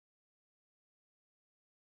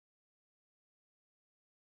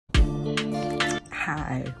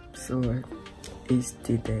Hi, so it's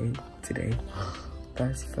today,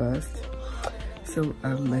 that's first. So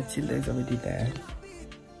Matilda is already there,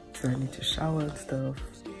 so I need to shower and stuff.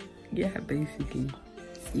 Yeah, basically,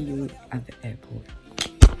 see you at the airport.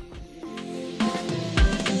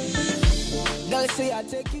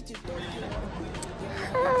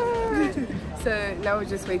 So now we're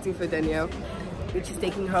just waiting for Danielle, which is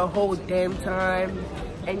taking her whole damn time.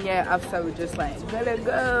 And yeah, after we're just like gonna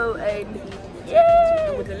go and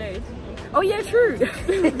yeah, we're delayed. Oh yeah, true.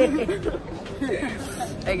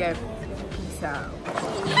 Okay, peace out.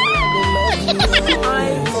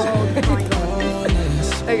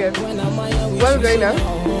 Okay, where are we going now?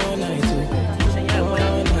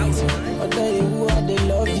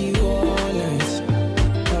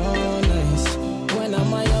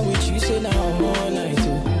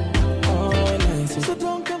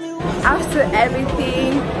 After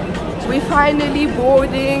everything, we finally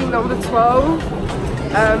boarding number 12.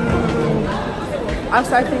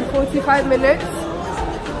 After I think 45 minutes.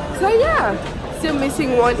 So yeah, still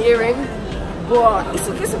missing one earring, but it's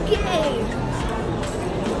okay.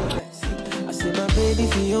 I say my baby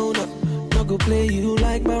Fiona, not go play you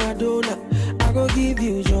like Maradona. I go give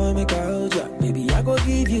you joy, make I hold ya. Baby, I go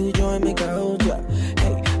give you joy, make I hold ya.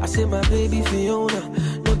 Hey, I say my baby Fiona,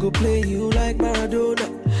 not go play you like Maradona.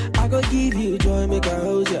 I go give you joy, make I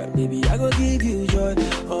hold ya. Baby, I go give you joy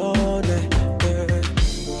all night.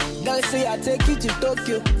 Girl, say I take you to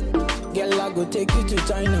Tokyo. Girl, I go take you to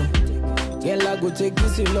China. Girl, I go take you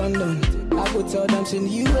to London. I go tell them, send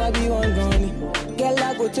you, I be one gone. Girl,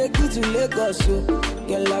 I go take you to Lagos. So.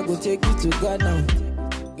 Girl, I go take you to Ghana.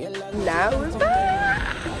 Now we're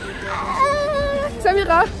back.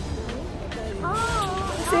 Samira.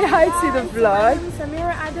 Say hi to the vlog. I'm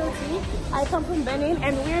Samira Adoti. I come from Benin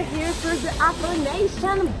and we're here for the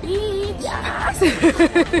Afronation beach. Yes.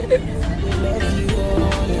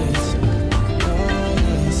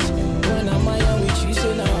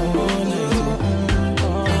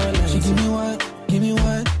 She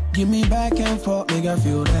give me back and forth, make I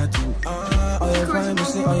feel that too. Oh, you're fine, you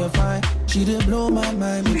say, oh, you're fine. She did blow my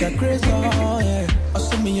mind, make her crazy, oh yeah. Oh,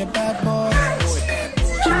 send me a bad boy.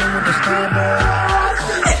 She know with the star boy.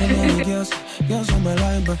 So many girls on my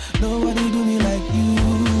line, but nobody do me like you,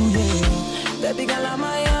 yeah. Baby girl, I'm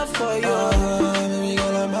here for you. Baby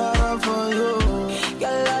girl, I'm here for you.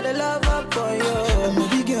 Girl, I the love up for you. And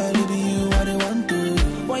baby girl, it be you, I the want to.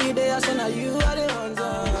 When you there, I say, now you are the one to.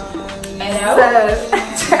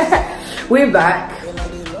 So, we're back.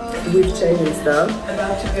 We've changed and stuff.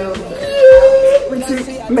 About to go to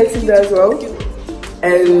Mexico as well.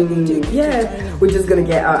 And yeah, we're just gonna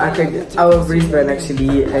get our Brisbane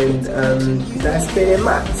actually, and that's pretty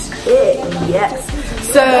much it. Yes.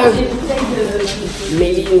 So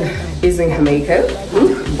Megan is in her makeup.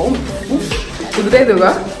 Bom. Tu voudrais de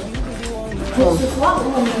quoi?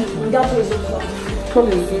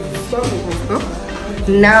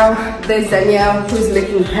 Now there's Danielle who's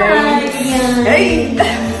looking pretty. Hey.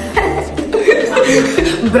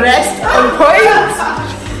 Breast on point.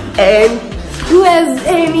 And who has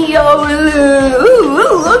any okay.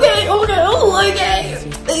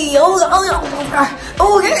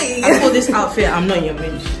 Okay. I thought this outfit, I'm not your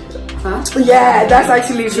bitch. Huh? Yeah, that's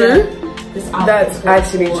actually true. Yeah. That's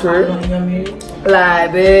actually true. I'm not your bitch.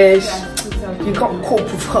 Like this, you can't cope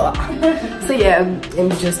with her. So yeah,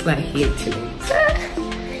 I'm just like here chilling.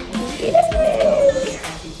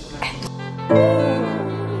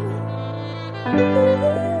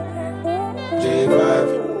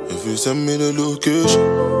 If you send me the location,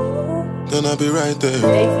 then I'll be right there.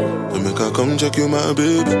 Then make her come check you, my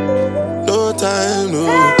baby. No time, no.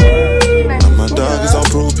 And my dog is on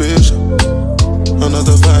probation.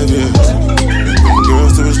 Another 5 years.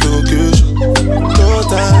 Girls to his location. No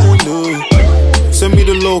time, no. Send me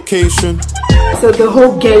the location. So the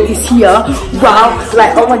whole gang is here. Wow,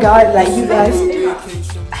 like oh my god, like you guys.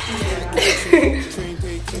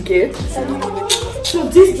 Okay. So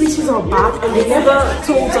these bitches are back and they never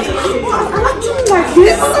told us. Like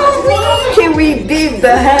this so weird. Can we dip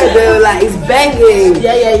the hair though? Like it's banging.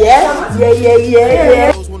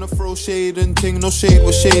 Yeah. Wanna throw shade and ting, no shade.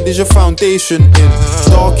 What shade is your foundation in?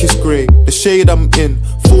 Darkest grey, the shade I'm in.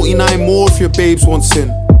 49 more if your babes want sin.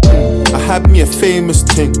 I had me a famous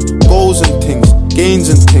ting, goals and things, gains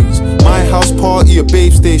and things. My house party, a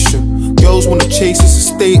babe station. Girls wanna chase, it's a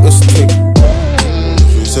status thing.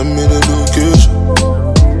 If you send me the location,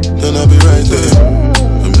 then I'll be right there.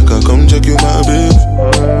 And make her come check you, my babe.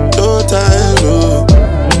 No time, no.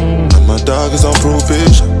 And my dog is on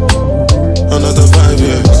probation. Another 5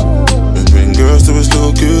 years. And bring girls to his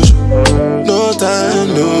location. No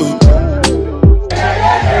time, no.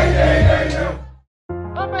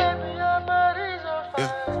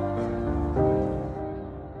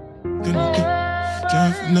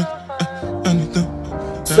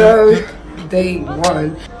 So day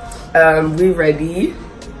 1, we ready.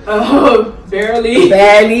 Barely.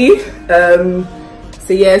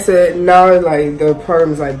 So yeah, so now like the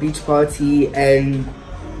program's like beach party and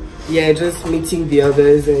yeah, just meeting the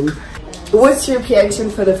others. And what's your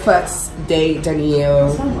reaction for the first day,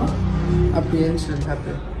 Danielle? Apprehension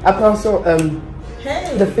happened. Also,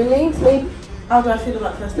 Hey. the feelings maybe. How do I feel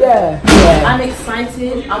about first day? Yeah. I'm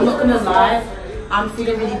excited. I'm not gonna lie. I'm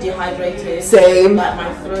feeling really dehydrated. Same. Like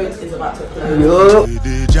my throat is about to close. Yup.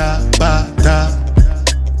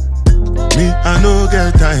 Me, I no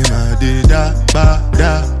get time, I did da.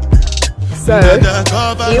 So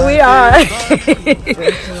here we are.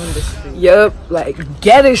 Yup, like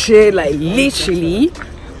get a shit, like literally.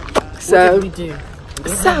 So What did we do?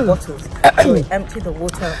 We had bottles. So we emptied the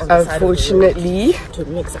water on the side of the unfortunately, road to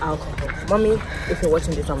mix alcohol. Mommy, if you're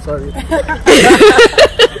watching this, I'm sorry.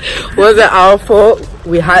 wasn't our fault.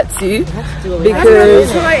 We had to because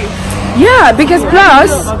yeah, because plus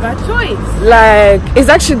like it's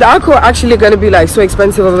actually the alcohol actually gonna be like so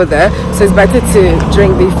expensive over there, so it's better to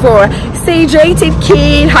drink before. Stay hydrated,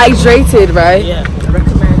 kid. Hydrated, right? Yeah, I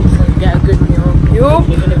recommend get a good meal. Yup.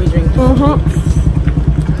 You're gonna be drinking.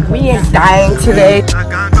 We ain't dying today.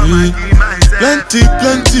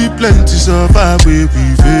 Plenty suffer we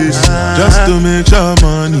face just to make sure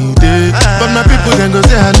money day. But my people then go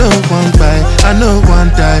say I know one buy, I know one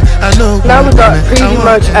die, I know one. Now we got pretty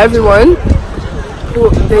much everyone.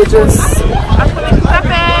 They just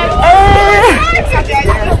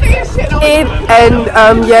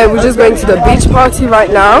and yeah, we're just going to the beach party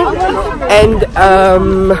right now, and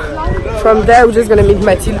from there we're just gonna meet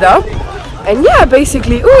Matilda. And yeah,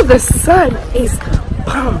 basically, oh, the sun is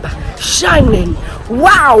bomb shining.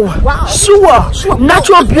 Wow, sure,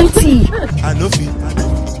 natural beauty. I know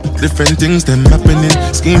different things them happening,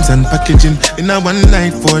 schemes and packaging. In a one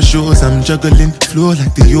night for shows I'm juggling, flow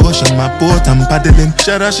like the ocean, my boat I'm paddling.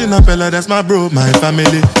 Sharashina Bella, that's my bro, my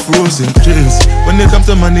family. Frozen dreams. When it comes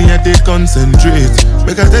to money, I did concentrate.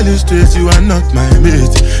 Make I tell you straight, you are not my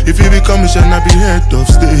mate. If you become mission, I be head of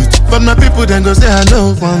state. But my people then go say I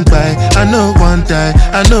know one buy, I know one die,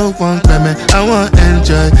 I know one payment. I want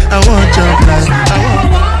enjoy, I want job life, I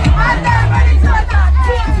want.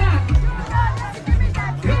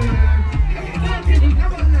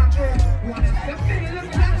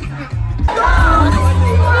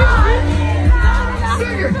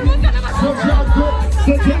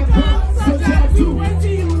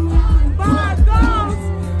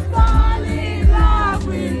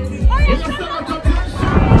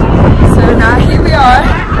 So now here we are.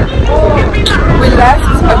 We left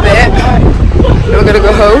a bit. Now we're gonna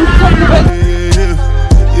go home.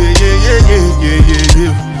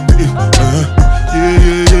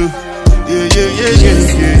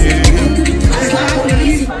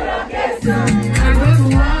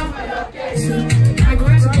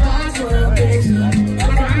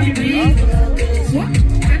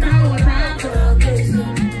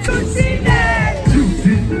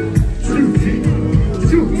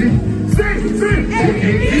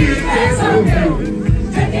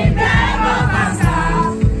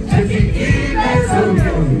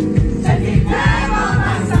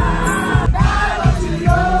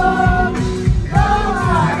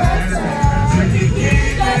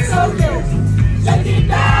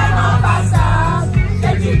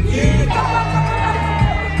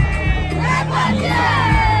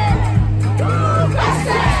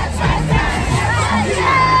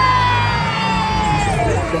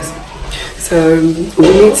 So we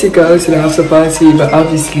need to go to the after party, but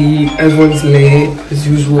obviously everyone's late as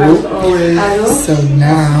usual. So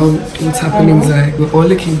now what's happening is like we're all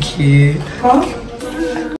looking cute.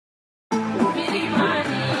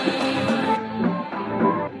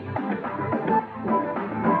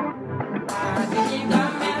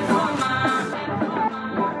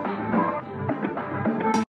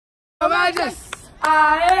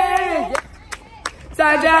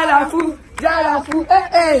 Jalafu,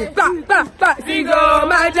 pa, Sigo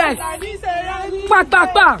Majes, pa,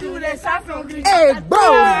 hey, bro,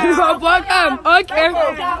 welcome, okay,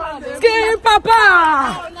 Skin Papa,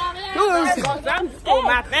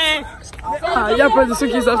 y'a pas de ceux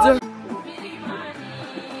qui sortent.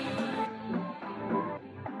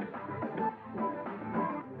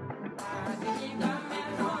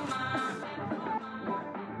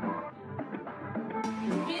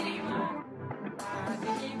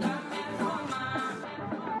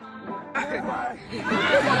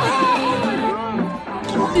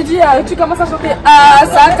 Tu commences à chanter à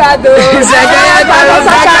sac à dos.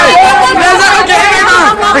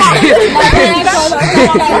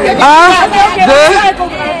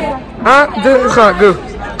 Un, deux, trois, go.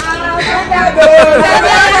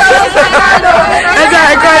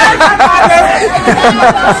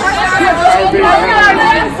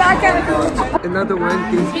 Another one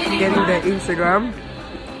is getting their Instagram.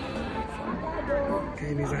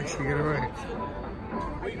 And he's actually gonna write.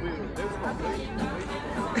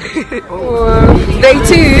 Day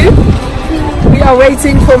 2. We are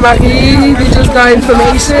waiting for Marie. We just got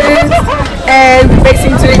information. And we're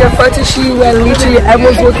basically doing a photo shoot where literally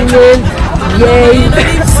everyone's walking in. Yay,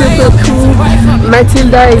 super cool.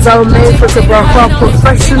 Matilda is our main photographer,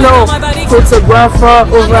 professional photographer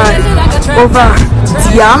over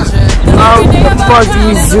Dia.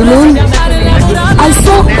 Body zooming. I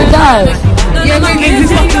saw the guy. Yeah, I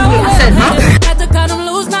said, huh? Had to cut them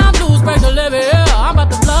loose, now I'm loose, break the levee, yeah. I'm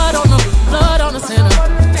about to blood on the center.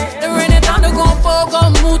 The rain and thunder gon' fall,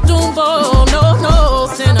 gon' move tumbo. No,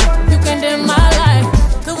 sinner, you can dim my life.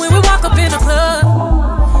 Cause when we walk up in the club,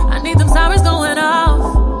 I need them sirens going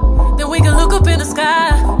off. Then we can look up in the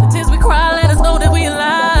sky. The tears we cry, let us know that we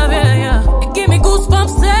alive, yeah. It give me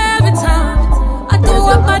goosebumps every time I throw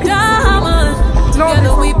up my diamond.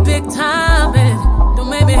 Together we big time, and don't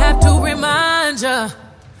make me have to remind ya.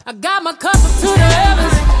 I got my cup up to the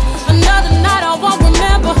heavens. Another night I won't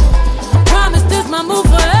remember. Promise this my move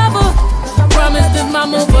forever. Promise this my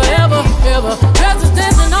move forever, ever. Dress is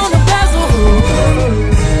dancing on the bezel.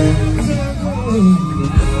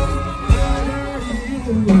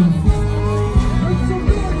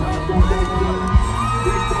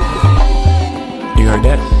 You heard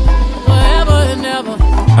that? Forever and ever.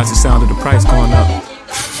 That's the sound of the price going up.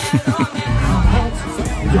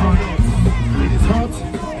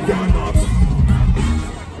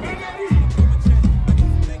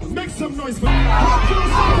 Make some noise. I'm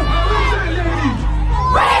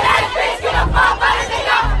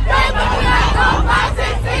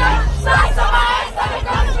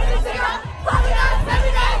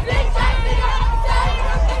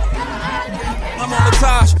on the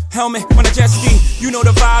Taj helmet when I jet ski. You know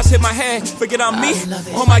the vibes hit my head. Forget I'm me.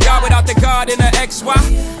 Oh my God, without the God in the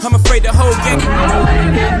XY, I'm afraid the whole gang.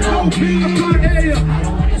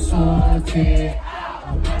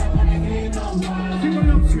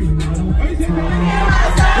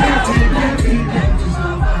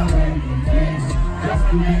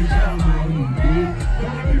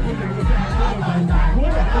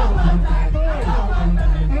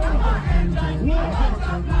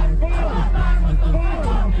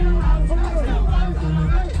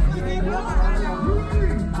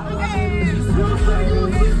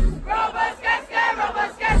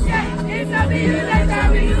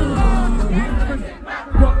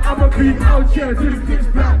 Lean out here, this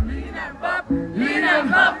back. Lean and bop, lean and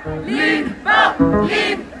bop, lean, bop,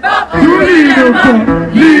 lean, bop. You lean and bop,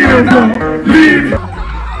 lean and bop, lean.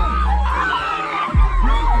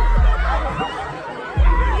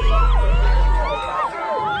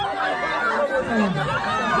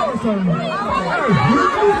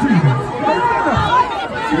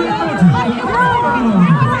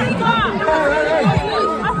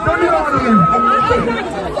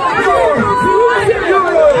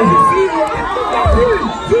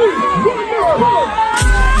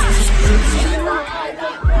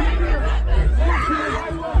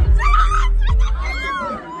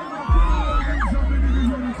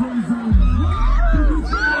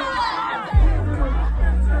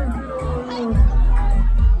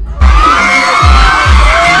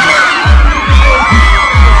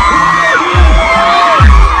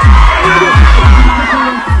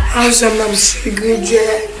 I'm so good,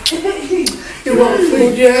 yeah. You want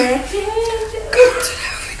food, yeah? Come to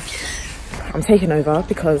I'm taking over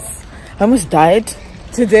because I almost died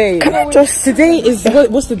today. Can I just today is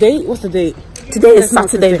what's the date? What's the date? Today is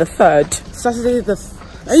Saturday the 3rd. Saturday the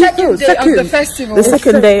second day of the festival. The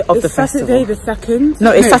second day of the festival. Saturday the 2nd.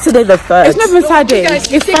 No, it's Saturday the 3rd. It's not even Friday.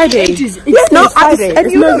 It's Friday. It's not Friday. And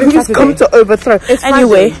you know who's come to overthrow.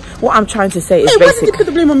 Anyway, what I'm trying to say is why did you put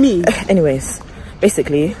the blame on me? Anyways,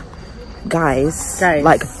 basically, guys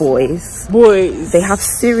like boys, they have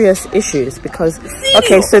serious issues because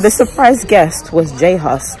okay, so the surprise guest was J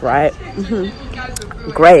Hus, right?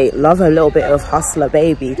 Great, love a little bit of hustler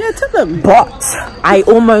baby. Yeah, tell them. But I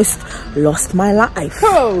almost lost my life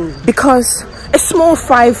because a small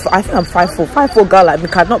I think I'm 5'4" girl like me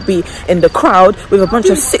cannot be in the crowd with a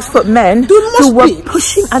bunch of 6 foot men who were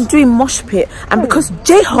pushing and doing mosh pit. And because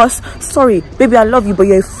J Hus, sorry baby, I love you, but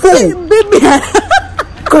you're a fool, baby.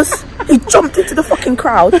 Because he jumped into the fucking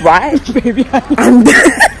crowd, right? Baby, and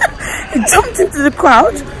he jumped into the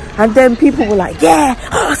crowd, and then people were like, "Yeah,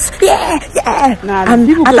 us, yeah." And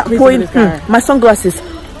at that point, my sunglasses.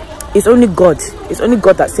 It's only God. It's only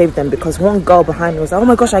God that saved them because one girl behind me was like, "Oh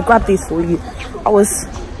my gosh, I grabbed these for you." I was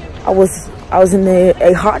I was in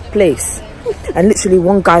a hard place. And literally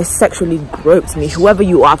one guy sexually groped me. Whoever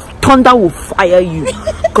you are, thunder will fire you.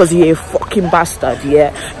 Because you're a fucking bastard,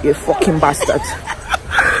 yeah? You're a fucking bastard.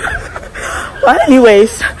 But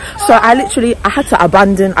anyways, so I had to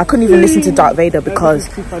abandon. I couldn't even listen to Darth Vader because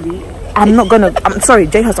I'm sorry,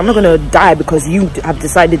 J-House, I'm not gonna die because you have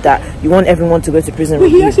decided that you want everyone to go to prison.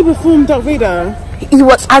 Wait, he actually performed Darth Vader? He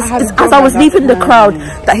was, as I was leaving the crowd,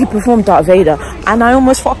 that he performed Darth Vader, and I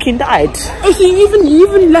almost fucking died. Oh, so you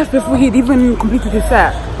even left before he'd even completed his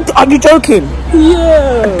set? Are you joking?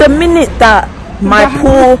 Yeah. The minute that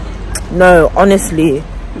no, honestly,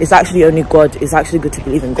 it's actually only God. It's actually good to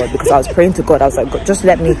believe in God, because I was praying to God. I was like, God, just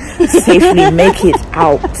let me safely make it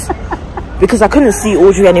out, because I couldn't see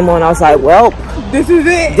Audrey anymore, and I was like, well, this is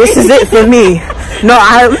it. This is it for me. No,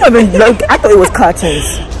 I thought it was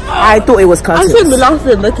curtains. I thought it was curtains. I'm still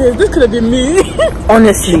laughing because this could have been me.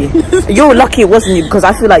 Honestly, you're lucky it wasn't you, because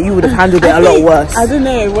I feel like you would have handled it a lot worse. I don't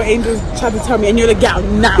know what Angel's tried to tell me, and you're like, get out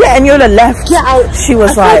now. Yeah, and you're like, left. Get out. She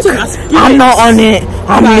was like, I'm not on it.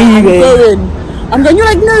 I'm leaving. I'm going. You're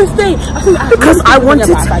like, no, stay. Because I wanted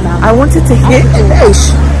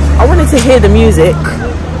to hear the music,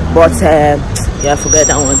 but yeah, forget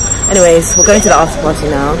that one. Anyways, we're going to the after party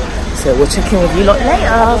now, so we'll check in with you lot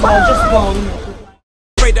later.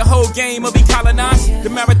 The whole game will be colonized. The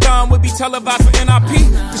marathon will be televised for NRP.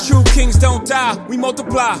 The true kings don't die, we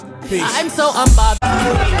multiply. Peace. I'm so unbothered.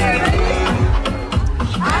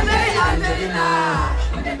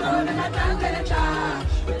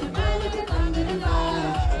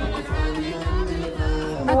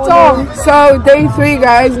 So day 3,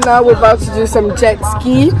 guys. Now we're about to do some jet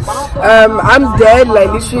ski. I'm dead, like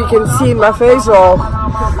literally you can see in my face.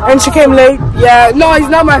 And she came late. Yeah, no, it's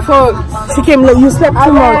not my fault. She came late. You slept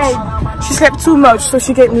too much. She slept too much, so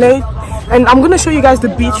she came late. And I'm gonna show you guys the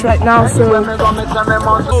beach right now. So the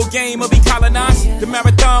whole game will be colonized. The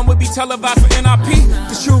marathon will be televised for NRP.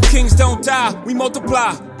 The true kings don't die, we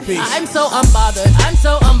multiply. Peace. I'm so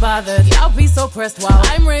unbothered. Y'all be so pressed while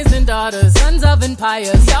I'm raising daughters, sons of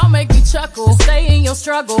empires. Y'all make me chuckle. Stay in your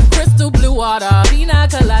struggle. Crystal blue water, pina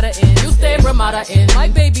colada in. You stay Ramada in. My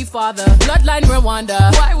baby father, bloodline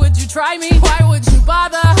Rwanda. Why would you try me? Why would you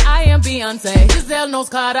bother? I am Beyonce, Giselle knows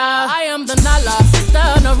Carter. I am the Nala, sister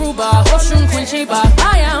Naruba, Oshun Queen Sheba.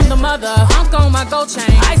 I am the mother, Hunk on my gold chain.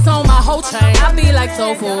 Ice on my whole chain. I be like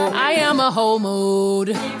soul food. I am a whole mood.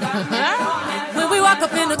 When we walk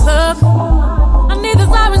up in the club, I need the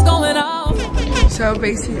sirens going off. So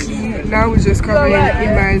basically, now we're just covering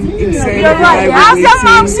Iman insane. You're right.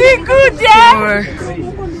 Good, yeah.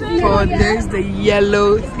 For there's the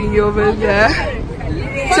yellow thing over there.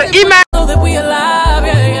 So Iman. Know that we alive,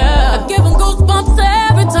 yeah. I give them goosebumps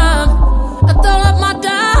every time I throw up my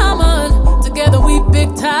diamond. Together we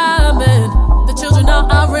big time, and the children are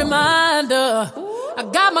a reminder. I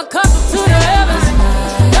got my cup up to the heavens.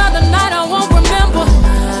 Another night I won't remember.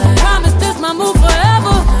 Promise this my move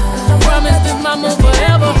forever. Promise this my move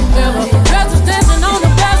forever, ever. Vessels dancing on the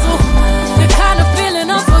bezel. The kind of feeling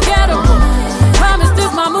unforgettable. Promise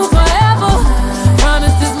this my move forever.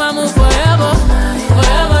 Promise this my move forever.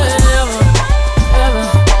 Forever and ever. Ever.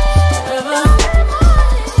 Ever.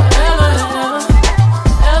 Forever and ever.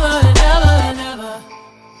 Ever and ever and ever.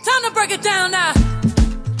 Time to break it down now.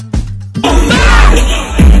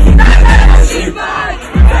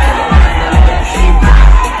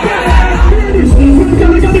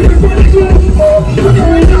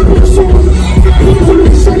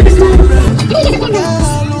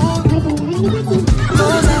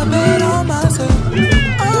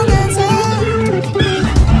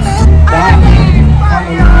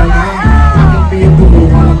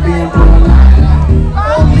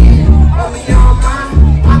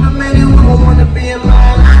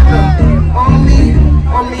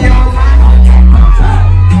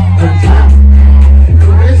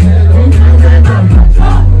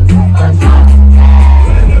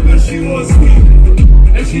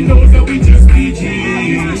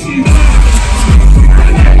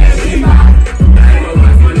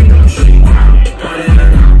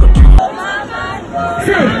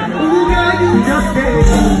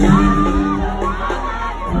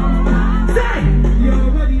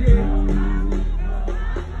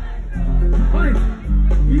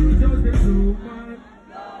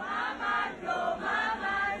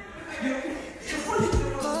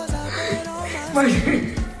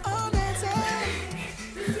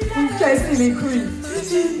 Vous cassez les couilles.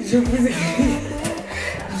 Je vous ai dit.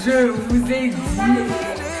 Je vous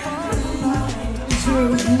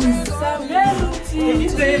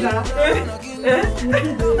là.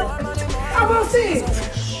 Avancez.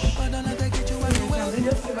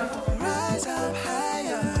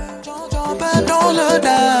 her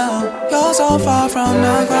down. You're so far from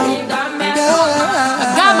the ground. I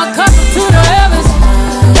got my cousin to the heavens.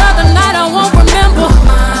 The other night I won't remember.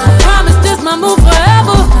 Promise this my move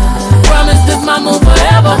forever. Promise this my move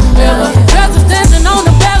forever. Just a dancing on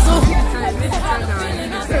the bezel.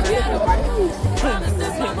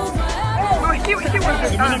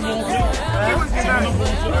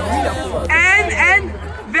 And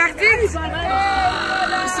verdict.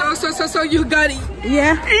 So you got it.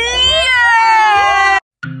 Yeah.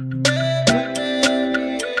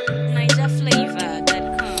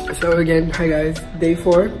 So again, hi guys, day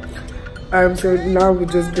 4. So now we're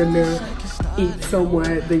just gonna eat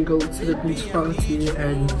somewhere, then go to the beach party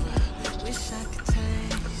and just after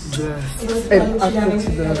to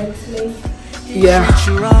the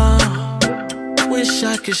Wish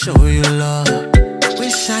I could show you love.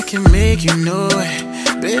 Wish I could make you know it.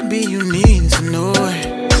 Baby, you need to know it.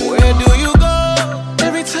 Where do you go?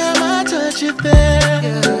 Every time I touch it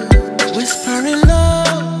there. Whispering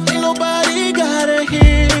love, ain't nobody gotta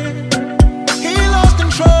hear. He lost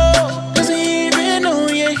control, doesn't even know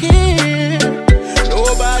you're here.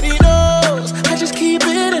 Nobody knows, I just keep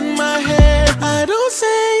it in my head. I don't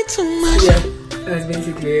say too much. Yeah, that's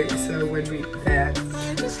basically it. So when we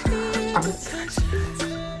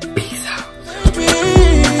peace out.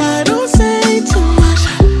 I don't say too much.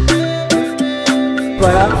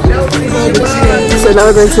 Voilà. So now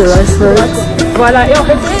we're going to the restaurant. Voilà, et en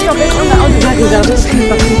fait, on a déjà réservé parce que c'est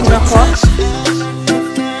la première fois.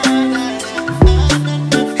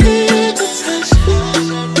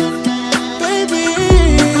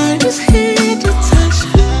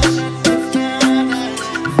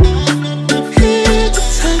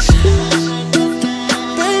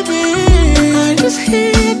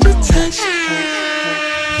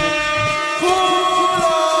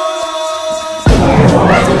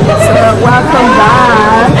 Welcome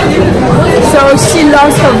back. So she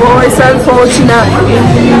lost her voice, unfortunately,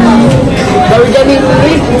 but we're getting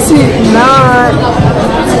lit tonight.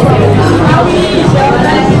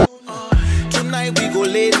 Tonight we go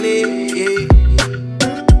late.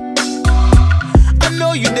 I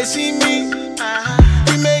know you they see me.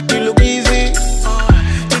 We make you look easy.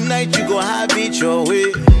 Tonight you go have it your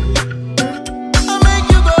way.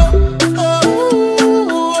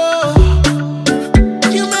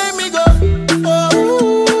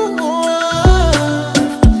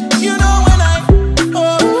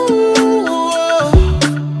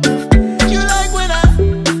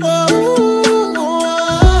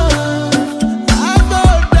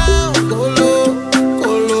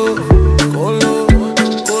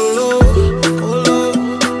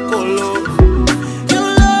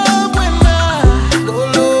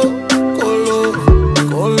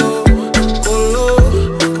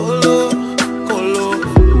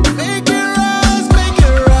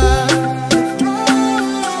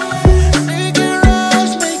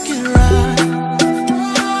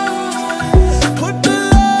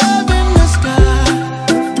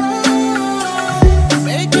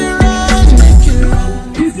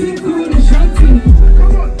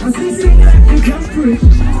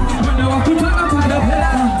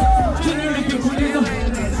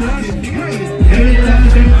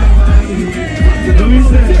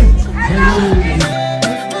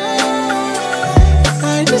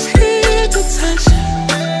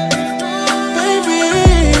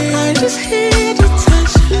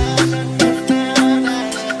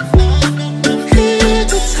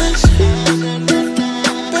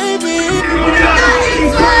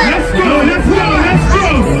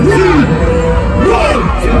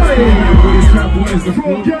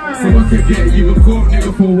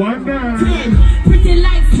 Pretty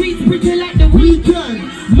like sweet, pretty like the weekend.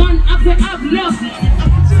 Man, after I've love.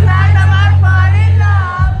 Tonight I might fall in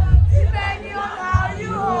love. Depending on how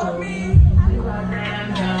you hold me.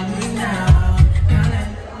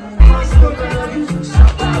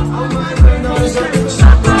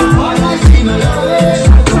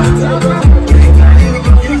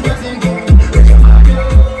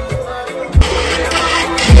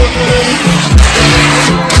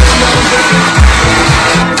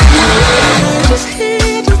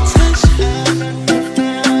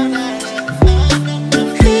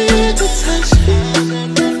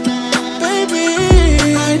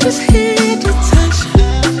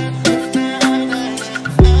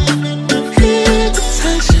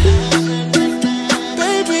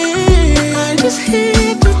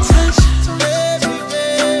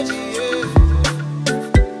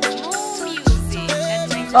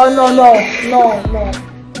 Oh no.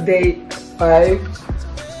 Day 5.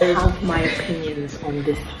 I have my opinions on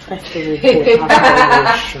this festival called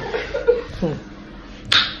Afronation.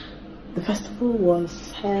 The The festival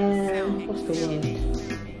was what's the word?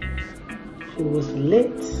 It was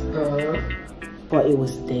lit, but it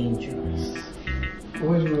was dangerous.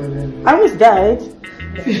 I was dead.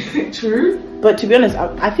 True. But to be honest,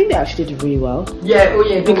 I think they actually did really well. Yeah, oh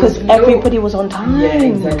yeah. Because everybody was on time. Yeah,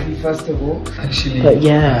 exactly. First of all. Actually. But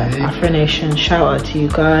yeah, Afronation, shout out to you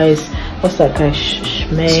guys. What's that guy?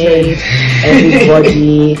 Shmade.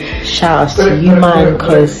 Everybody. Shout out to you, man,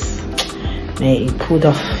 because mate, he pulled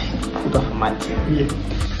off a mad thing. Yeah.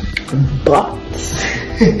 But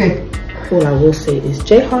all I will say is,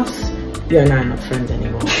 J-Hus, you and I are not friends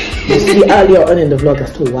anymore. You see earlier on in the vlog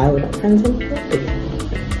as to why we're not friends anymore.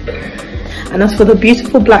 And as for the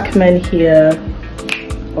beautiful black men here,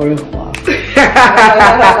 au revoir. So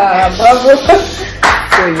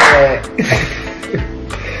yeah.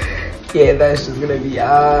 Yeah, that's just gonna be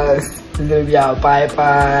us. It's gonna be our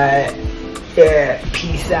bye-bye. Yeah,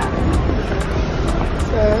 peace out.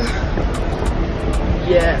 So,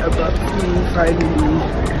 yeah, about me finally.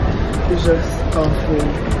 It's just awful.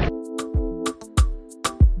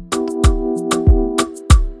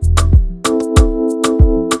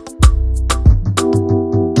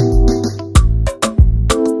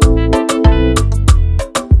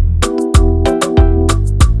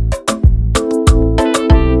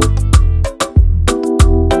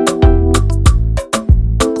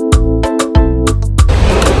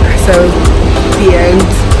 So, the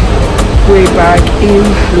end, we're back in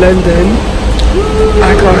London.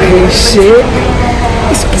 I can't hear shit.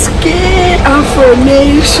 It's scared.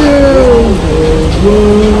 Afronation.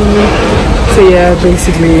 So yeah,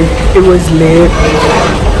 basically, it was lit.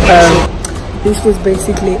 This was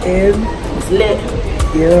basically it. It's lit.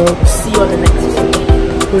 Yeah. See you on the next one.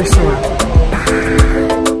 Peace out.